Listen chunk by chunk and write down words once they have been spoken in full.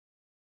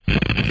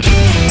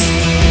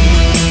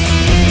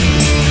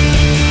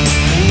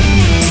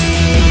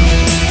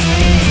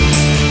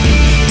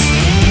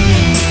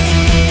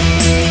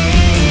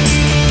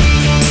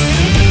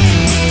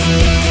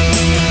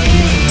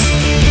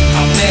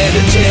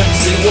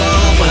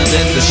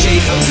the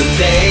shades of the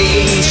day.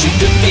 She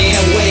took me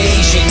away,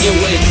 she knew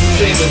it's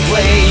straight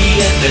away.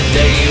 And the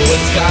day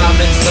was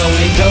coming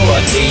slowly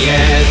toward the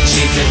end.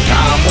 She said,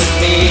 come with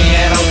me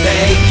and I'll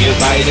take you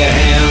by the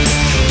hand.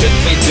 Took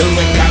me to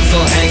a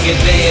castle hanging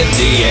in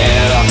the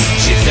air.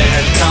 She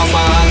said, come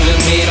on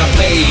with me to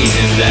fade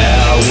in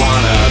there.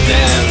 Wanna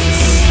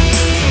dance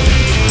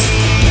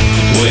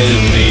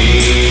with me?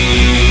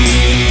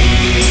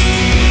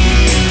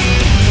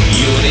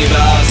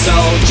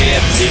 Universal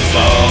Gypsies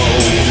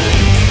Bow.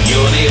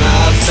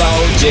 Universal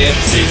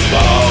Gypsies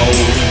Bow.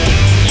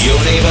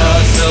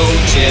 Universal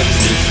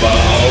Gypsies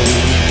Bow.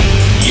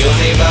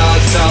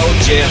 Universal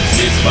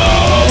Gypsies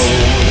Bow.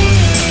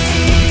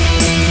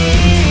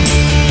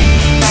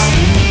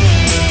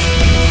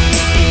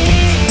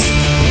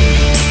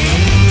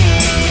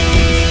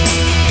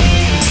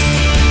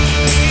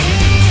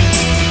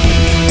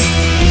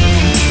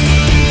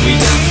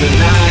 The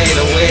night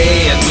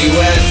away and we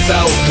were so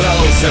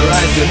close. Her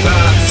eyes were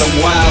burnt so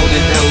wild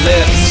in her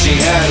lips. She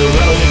had a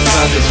rose,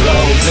 but this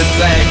rose is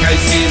black. I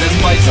see this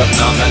poison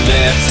on her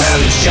lips.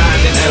 Hell is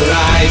shine in her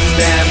eyes,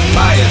 stand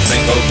by a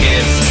single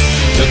kiss.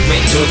 Took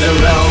me to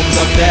the realms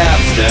of death.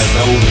 There's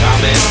no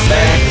coming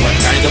back. What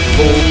kind of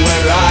fool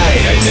were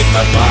I take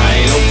my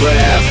final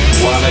breath.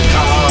 Wanna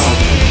come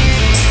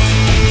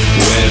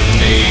with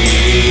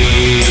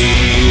me?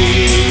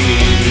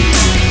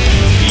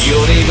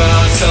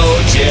 Universal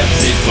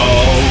Gypsies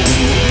Bow.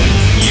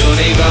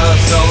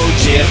 Universal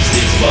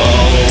Gypsies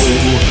Bow.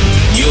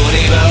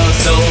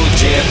 Universal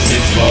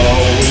Gypsies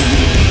Bow.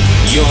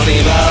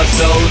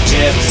 Universal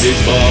Gypsies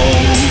Bow.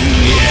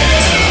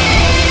 Yeah.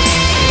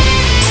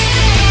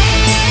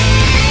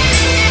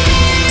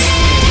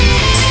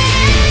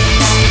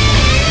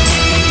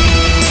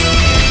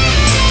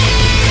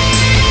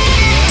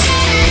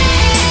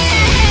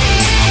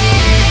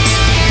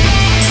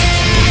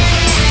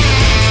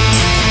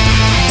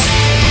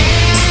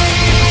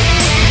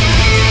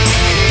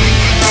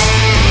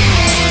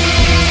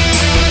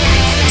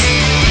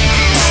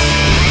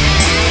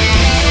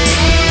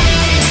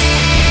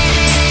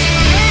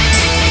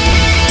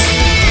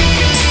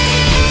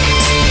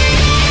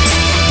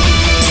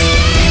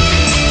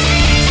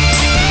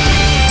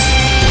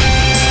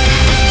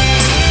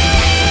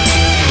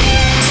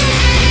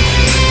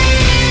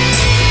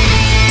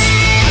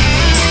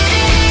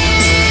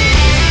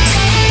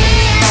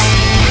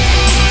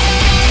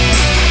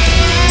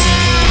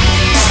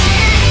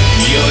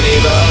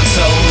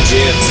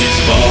 Gypsies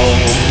Bow.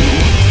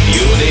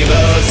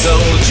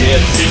 Universal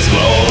Gypsies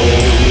Bow.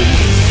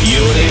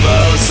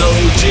 Universal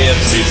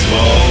Gypsies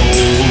Bow.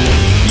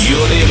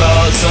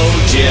 Universal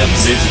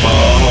Gypsies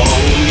Bow.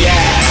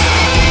 Yeah.